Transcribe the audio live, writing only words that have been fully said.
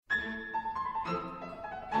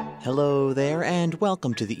Hello there, and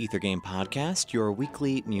welcome to the Ether Game Podcast, your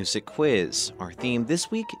weekly music quiz. Our theme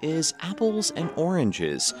this week is apples and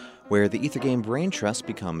oranges, where the Ether Game Brain Trust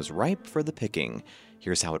becomes ripe for the picking.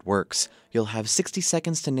 Here's how it works. You'll have 60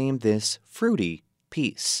 seconds to name this fruity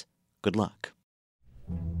piece. Good luck.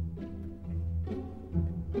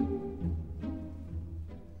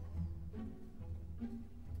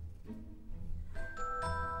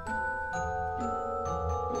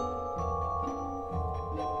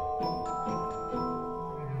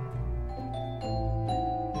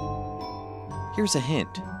 Here's a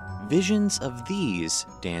hint. Visions of these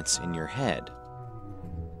dance in your head.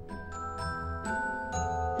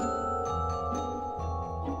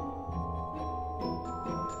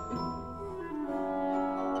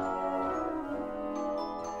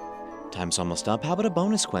 Time's almost up. How about a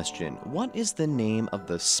bonus question? What is the name of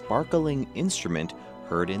the sparkling instrument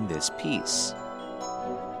heard in this piece?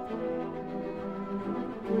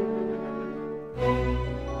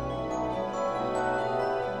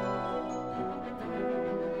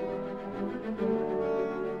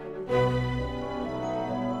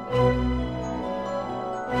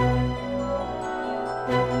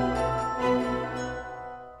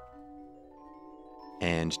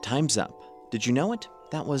 And time's up. Did you know it?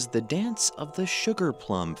 That was The Dance of the Sugar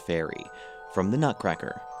Plum Fairy from The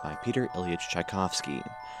Nutcracker by Peter Ilyich Tchaikovsky.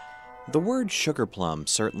 The word sugar plum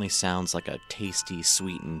certainly sounds like a tasty,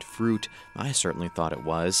 sweetened fruit. I certainly thought it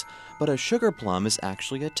was. But a sugar plum is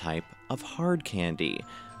actually a type of hard candy.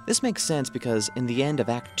 This makes sense because in the end of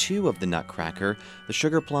Act 2 of The Nutcracker, the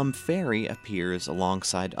Sugar Plum Fairy appears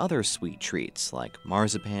alongside other sweet treats like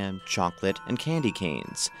marzipan, chocolate, and candy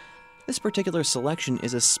canes. This particular selection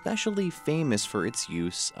is especially famous for its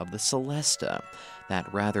use of the celesta,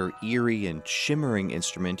 that rather eerie and shimmering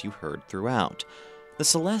instrument you heard throughout. The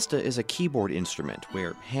celesta is a keyboard instrument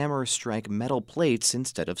where hammers strike metal plates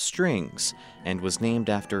instead of strings, and was named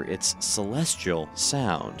after its celestial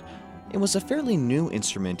sound. It was a fairly new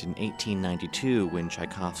instrument in 1892 when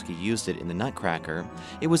Tchaikovsky used it in The Nutcracker.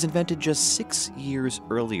 It was invented just 6 years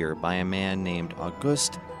earlier by a man named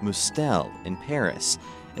Auguste Mustel in Paris,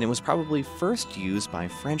 and it was probably first used by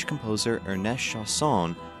French composer Ernest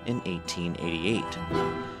Chausson in 1888.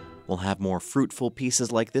 We'll have more fruitful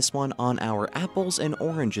pieces like this one on our Apples and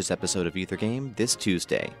Oranges episode of Ether Game this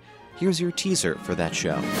Tuesday. Here's your teaser for that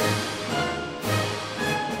show.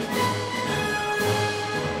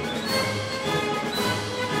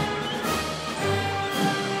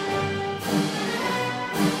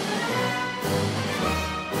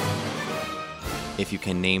 If you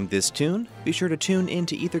can name this tune, be sure to tune in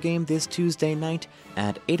to Ether Game this Tuesday night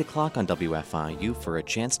at 8 o'clock on WFIU for a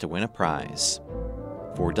chance to win a prize.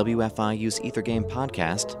 For WFIU's Ether Game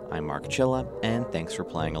podcast, I'm Mark Chilla, and thanks for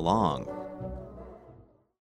playing along.